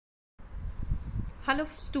Hello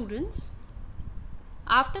students,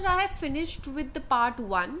 after I have finished with the part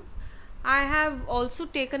 1, I have also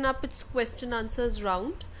taken up its question answers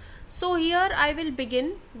round. So here I will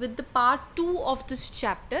begin with the part 2 of this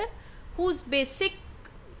chapter, whose basic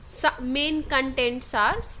main contents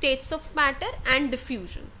are states of matter and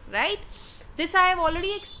diffusion, right? This I have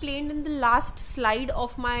already explained in the last slide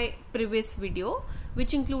of my previous video,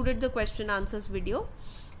 which included the question answers video.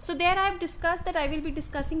 So there I have discussed that I will be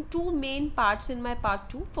discussing two main parts in my part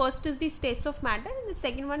 2. First is the states of matter and the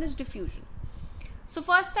second one is diffusion. So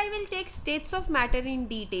first I will take states of matter in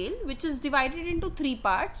detail, which is divided into 3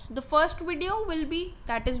 parts. The first video will be,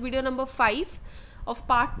 that is video number 5 of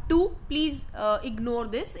part 2. Please ignore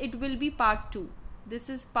this. It will be part 2. This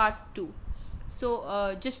is part 2.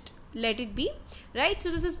 So just let it be, right? So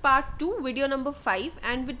this is part 2, video number 5,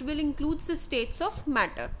 and it will include the states of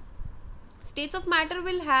matter. States of matter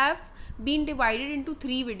will have been divided into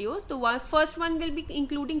 3 videos. The first one will be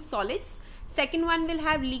including solids, second one will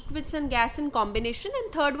have liquids and gas in combination,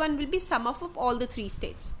 and third one will be sum of all the 3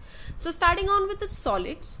 states. So starting on with the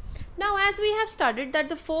solids. Now as we have studied that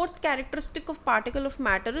the fourth characteristic of particle of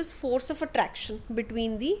matter is force of attraction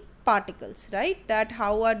between the particles, right? That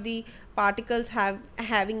how are the particles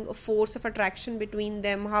having a force of attraction between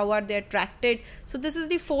them, how are they attracted. So this is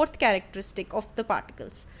the fourth characteristic of the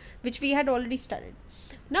particles, which we had already studied.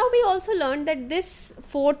 Now we also learned that this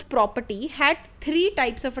fourth property had 3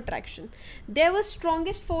 types of attraction. There was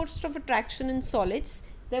strongest force of attraction in solids,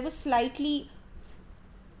 there was slightly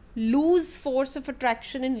loose force of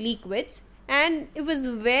attraction in liquids, and it was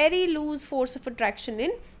very loose force of attraction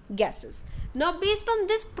in gases. Now based on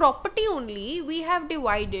this property only, we have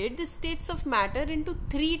divided the states of matter into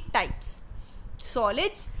 3 types: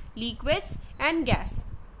 solids, liquids and gas.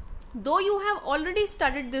 Though you have already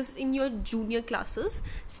studied this in your junior classes,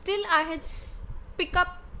 still I had picked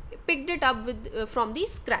it up with from the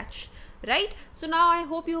scratch, right? So now I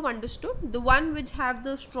hope you have understood. The one which have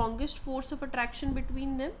the strongest force of attraction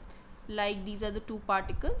between them, like these are the 2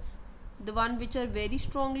 particles. The one which are very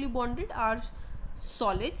strongly bonded are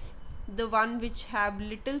solids, the one which have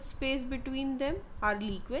little space between them are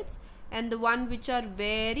liquids, and the one which are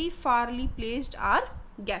very farly placed are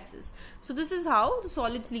gases. So this is how the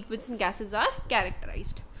solids, liquids and gases are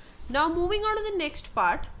characterized. Now moving on to the next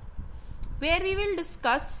part, where we will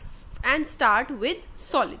discuss and start with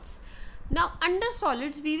solids. Now under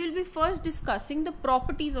solids we will be first discussing the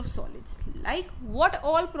properties of solids, like what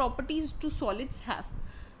all properties do solids have.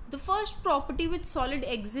 The first property which solid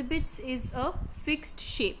exhibits is a fixed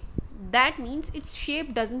shape. That means its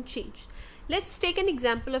shape doesn't change. Let's take an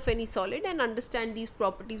example of any solid and understand these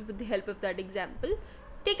properties with the help of that example.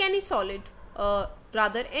 Take any solid,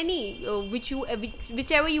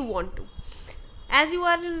 whichever you want to. As you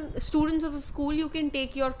are in students of a school, you can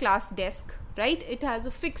take your class desk, right? It has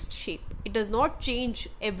a fixed shape. It does not change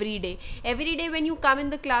every day. Every day when you come in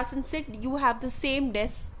the class and sit, you have the same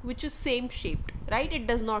desk which is same shaped, right? It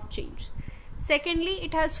does not change. Secondly,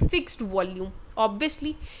 it has fixed volume.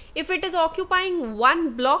 Obviously, if it is occupying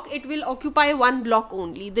 1 block, it will occupy 1 block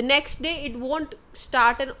only. The next day, it won't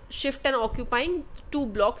start and shift and occupying 2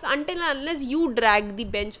 blocks until unless you drag the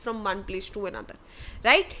bench from one place to another,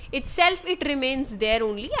 right? Itself, it remains there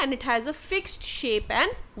only, and it has a fixed shape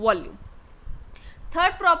and volume.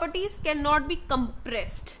 Third properties cannot be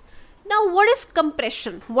compressed. Now, what is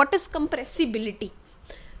compression? What is compressibility?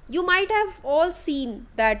 You might have all seen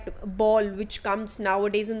that ball which comes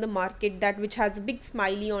nowadays in the market, that which has a big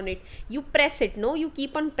smiley on it. You press it, no? You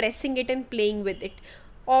keep on pressing it and playing with it.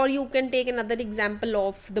 Or you can take another example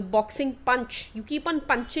of the boxing punch. You keep on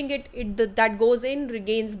punching it, that goes in,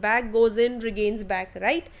 regains back, goes in, regains back,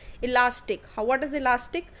 right? Elastic. What is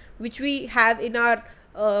elastic? Which we have in our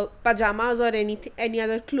pajamas or any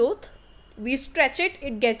other cloth. We stretch it,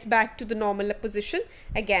 it gets back to the normal position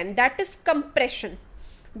again. That is compression.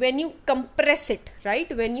 When you compress it, right?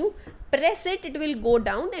 When you press it, it will go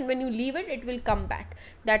down, and when you leave it, it will come back.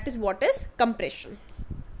 That is what is compression.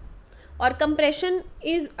 Or compression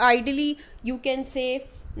is ideally, you can say,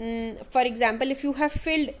 for example, if you have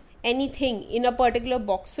filled anything in a particular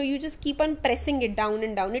box, so you just keep on pressing it down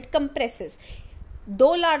and down, it compresses.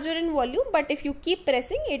 Though larger in volume, but if you keep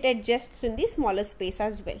pressing, it adjusts in the smaller space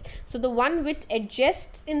as well. So the one which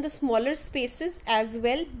adjusts in the smaller spaces as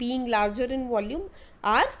well, being larger in volume,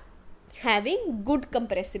 are having good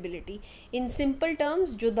compressibility. In simple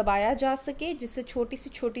terms, जो दबाया जा सके, जिससे छोटी सी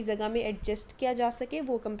छोटी जगह में adjust किया जा सके,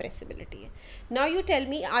 वो compressibility है. Now you tell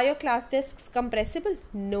me, are your class desks compressible?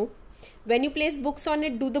 No. When you place books on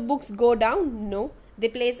it, do the books go down? No. They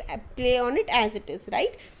play on it as it is,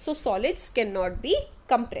 right? So solids cannot be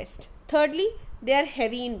compressed. Thirdly, they are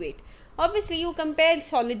heavy in weight. Obviously, you compare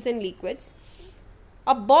solids and liquids.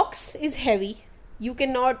 A box is heavy. You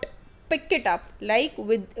cannot pick it up like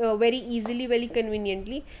with very easily, very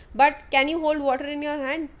conveniently. But can you hold water in your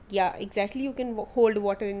hand? Yeah, exactly. You can hold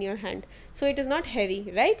water in your hand. So it is not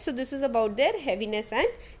heavy, right? So this is about their heaviness and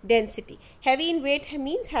density. Heavy in weight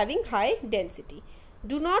means having high density.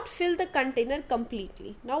 Do not fill the container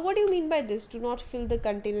completely. Now, what do you mean by this? Do not fill the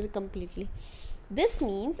container completely. This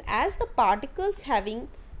means as the particles having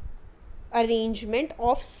arrangement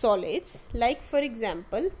of solids, like for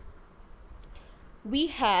example, we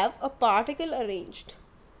have a particle arranged.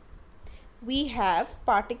 We have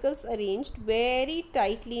particles arranged very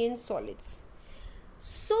tightly in solids.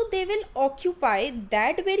 So they will occupy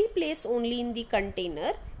that very place only in the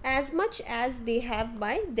container as much as they have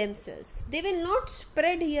by themselves. They will not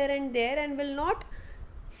spread here and there and will not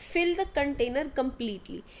fill the container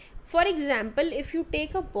completely. For example, if you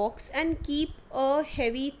take a box and keep a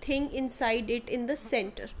heavy thing inside it in the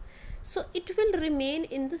center, so it will remain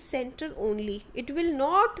in the center only. It will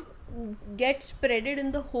not get spreaded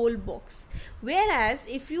in the whole box. Whereas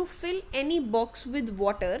if you fill any box with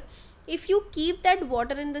water, if you keep that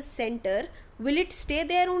water in the center, will it stay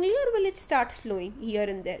there only or will it start flowing here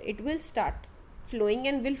and there? It will start flowing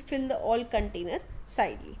and will fill the all container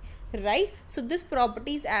sidely, right? So this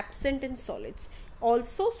property is absent in solids.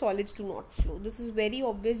 Also, solids do not flow. This is very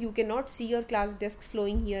obvious. You cannot see your class desks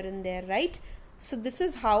flowing here and there, right? So this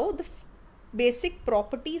is how the basic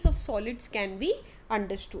properties of solids can be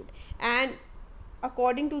understood. And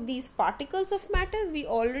according to these particles of matter, we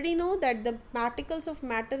already know that the particles of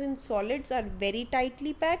matter in solids are very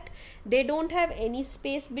tightly packed. They don't have any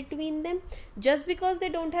space between them. Just because they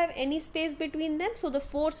don't have any space between them, so the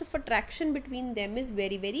force of attraction between them is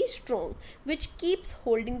very, very strong, which keeps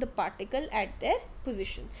holding the particle at their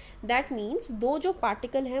position. That means दो जो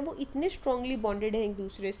particle हैं वो इतने strongly bonded हैं एक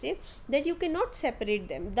दूसरे से that you cannot separate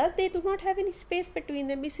them. Thus they do not have any space between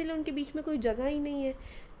them. इसीलिए उनके बीच में कोई जगह ही नहीं है.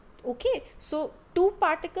 Okay, so two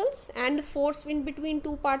particles and force in between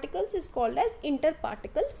two particles is called as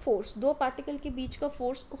interparticle force. दो particle के बीच का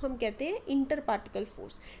force को हम कहते हैं interparticle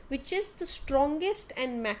force, which is the strongest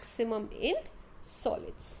and maximum in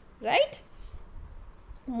solids, right?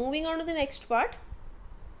 Moving on to the next part.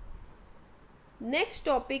 Next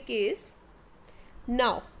topic is,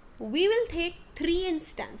 now we will take 3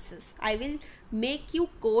 instances. I will make you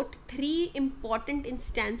quote 3 important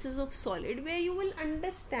instances of solid where you will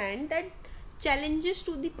understand that challenges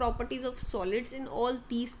to the properties of solids in all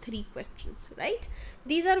these 3 questions, right?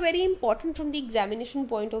 These are very important from the examination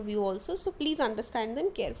point of view also, so please understand them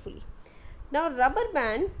carefully. Now rubber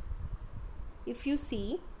band, if you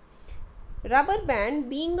see, rubber band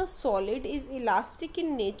being a solid is elastic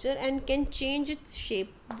in nature and can change its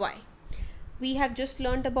shape. Why? We have just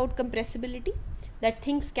learned about compressibility, that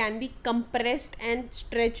things can be compressed and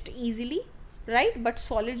stretched easily, right? But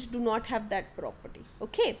solids do not have that property,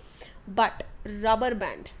 okay? But rubber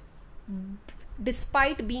band,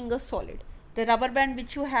 despite being a solid, the rubber band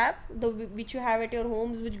which you have at your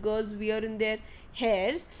homes, which girls wear in their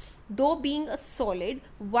hairs, though being a solid,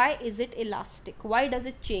 why is it elastic? Why does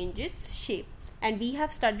it change its shape? And we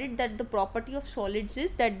have studied that the property of solids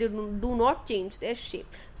is that they do not change their shape.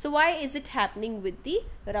 So why is it happening with the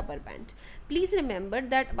rubber band? Please remember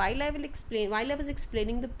that while I was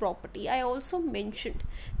explaining the property, I also mentioned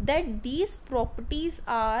that these properties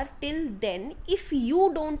are till then if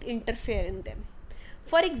you don't interfere in them.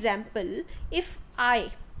 For example, if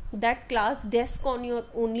that class desk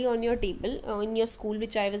only on your table in your school,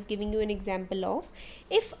 which I was giving you an example of,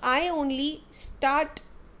 if I only start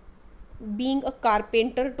being a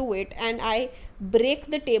carpenter to it and I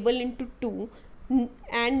break the table into 2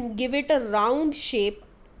 and give it a round shape,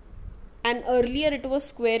 and earlier it was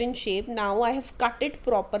square in shape, now I have cut it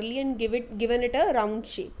properly and given it a round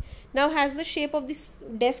shape. Now has the shape of this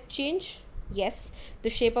desk changed? Yes, the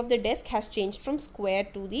shape of the desk has changed from square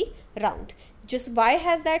to the round. Just why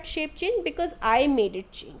has that shape changed? Because I made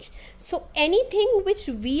it change. So anything which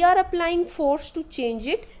we are applying force to change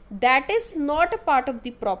it, that is not a part of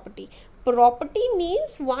the property. Property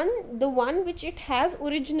means the one which it has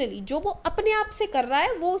originally. जो वो अपने आप से कर रहा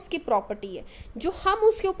है वो उसकी property है. जो हम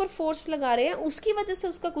उसके ऊपर force लगा रहे हैं उसकी वजह से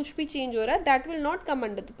उसका कुछ भी change हो रहा है, that will not come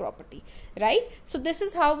under the property, right? So this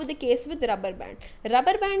is how with the case with rubber band.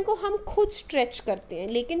 Rubber band को हम खुद stretch करते हैं,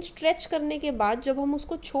 लेकिन stretch करने के बाद जब हम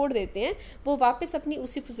उसको छोड़ देते हैं वो वापस अपनी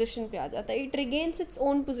उसी position पे आ जाता है. It regains its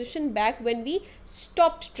own position back when we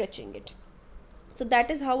stop stretching it. So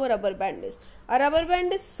that is how a rubber band is. A rubber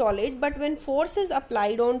band is solid, but when force is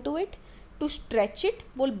applied onto it to stretch it,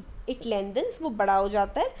 वो it lengthens, वो बड़ा हो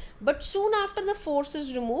जाता है, but soon after the force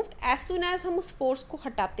is removed, as soon as हम उस force को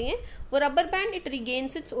हटाते हैं, वो rubber band it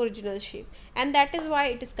regains its original shape, and that is why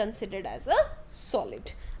it is considered as a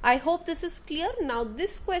solid. I hope this is clear. Now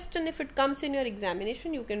this question, if it comes in your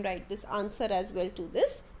examination, you can write this answer as well to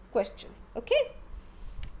this question. Okay.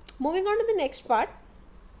 Moving on to the next part.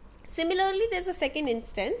 Similarly, there is a second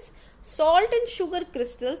instance. Salt and sugar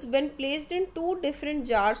crystals, when placed in two different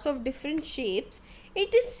jars of different shapes,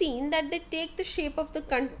 it is seen that they take the shape of the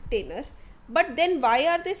container. But then why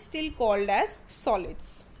are they still called as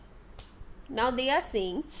solids? Now they are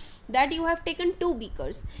saying that you have taken two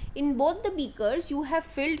beakers. In both the beakers, you have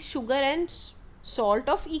filled sugar and salt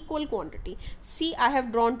of equal quantity. See, I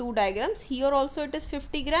have drawn two diagrams. Here also it is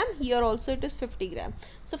 50 gram, here also it is 50 gram.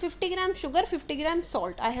 So 50 gram sugar, 50 gram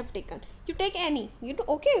salt I have taken. You take any,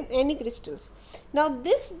 okay, any crystals. Now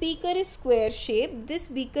this beaker is square shape, this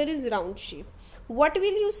beaker is round shape. What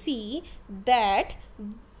will you see? That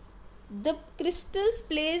the crystals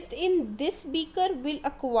placed in this beaker will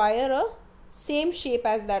acquire a same shape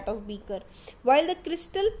as that of beaker, while the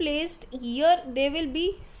crystal placed here, they will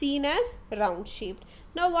be seen as round shaped.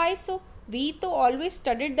 Now why so? We to always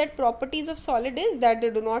studied that properties of solid is that they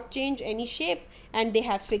do not change any shape and they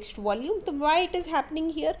have fixed volume. So why it is happening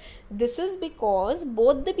here? This is because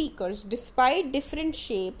both the beakers, despite different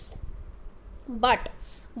shapes, but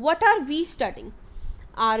what are we studying?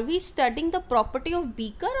 Are we studying the property of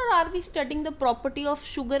beaker, or are we studying the property of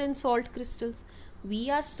sugar and salt crystals?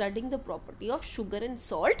 We are studying the property of sugar and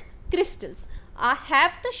salt crystals.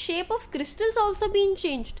 Have the shape of crystals also been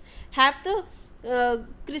changed? Have the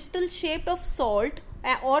crystal shaped of salt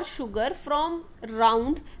or sugar from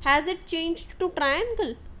round, has it changed to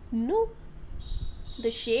triangle? No.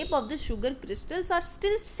 The shape of the sugar crystals are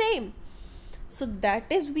still same. So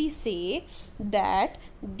that is, we say that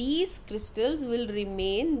these crystals will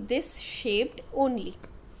remain this shaped only.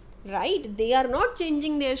 Right, they are not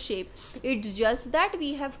changing their shape. It's just that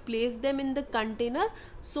we have placed them in the container,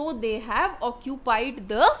 so they have occupied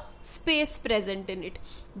the space present in it.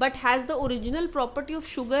 But has the original property of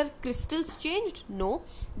sugar crystals changed? No,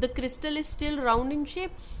 the crystal is still round in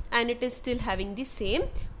shape and it is still having the same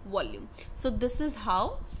volume. So this is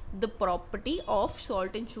how the property of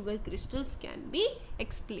salt and sugar crystals can be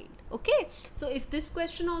explained. Okay, so if this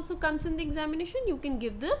question also comes in the examination, you can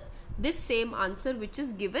give this same answer which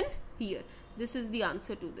is given here. This is the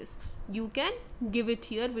answer to this. You can give it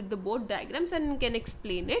here with the board diagrams and can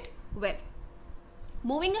explain it well.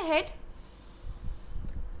 Moving ahead,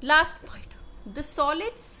 last point. The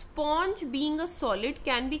solid sponge, being a solid,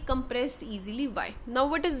 can be compressed easily. Why? Now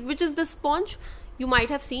which is the sponge? You might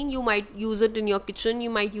have seen, you might use it in your kitchen, you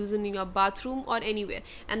might use it in your bathroom or anywhere.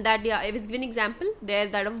 And that, yeah, I was giving an example there,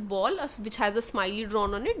 that of ball which has a smiley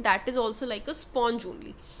drawn on it, that is also like a sponge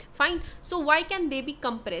only. Fine. So why can they be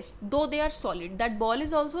compressed though they are solid? That ball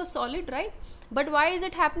is also a solid, right? But why is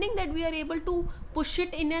it happening that we are able to push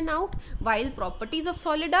it in and out? While properties of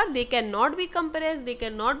solid are, they cannot be compressed, they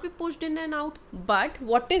cannot be pushed in and out. But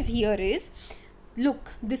what is here is,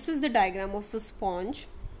 look, this is the diagram of a sponge.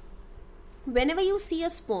 Whenever you see a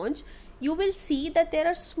sponge, you will see that there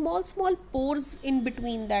are small pores in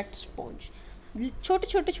between that sponge.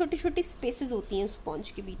 छोटे spaces होती हैं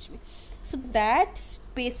sponge के बीच में. So that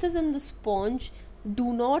spaces in the sponge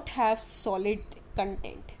do not have solid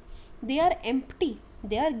content. They are empty,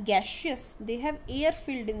 they are gaseous, they have air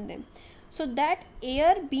filled in them. So that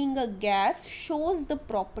air, being a gas, shows the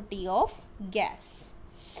property of gas.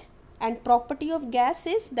 And property of gas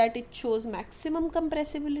is that it shows maximum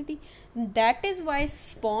compressibility. That is why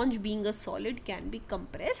sponge, being a solid, can be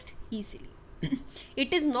compressed easily.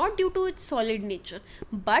 It is not due to its solid nature,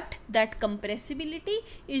 but that compressibility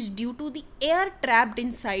is due to the air trapped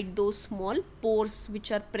inside those small pores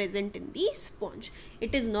which are present in the sponge.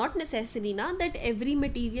 It is not necessary now that every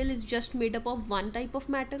material is just made up of one type of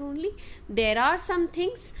matter only. There are some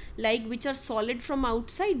things like which are solid from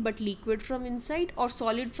outside but liquid from inside, or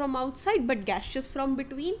solid from outside but gaseous from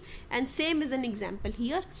between. And same is an example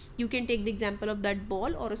here. You can take the example of that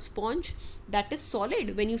ball or a sponge that is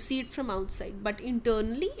solid when you see it from outside, but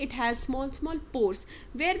internally it has small pores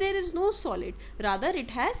where there is no solid, rather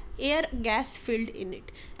it has air gas filled in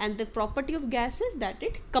it, and the property of gas is that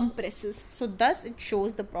it compresses. So thus it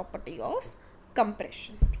shows the property of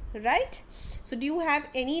compression, right? So do you have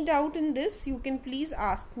any doubt in this? You can please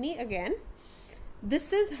ask me again.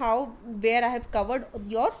 This is where I have covered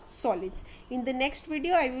your solids. In the next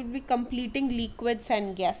video I will be completing liquids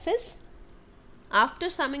and gases. After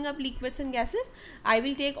summing up liquids and gases, I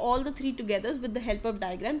will take all the three together with the help of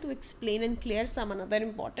diagram to explain and clear some another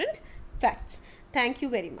important facts. Thank you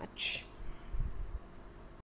very much.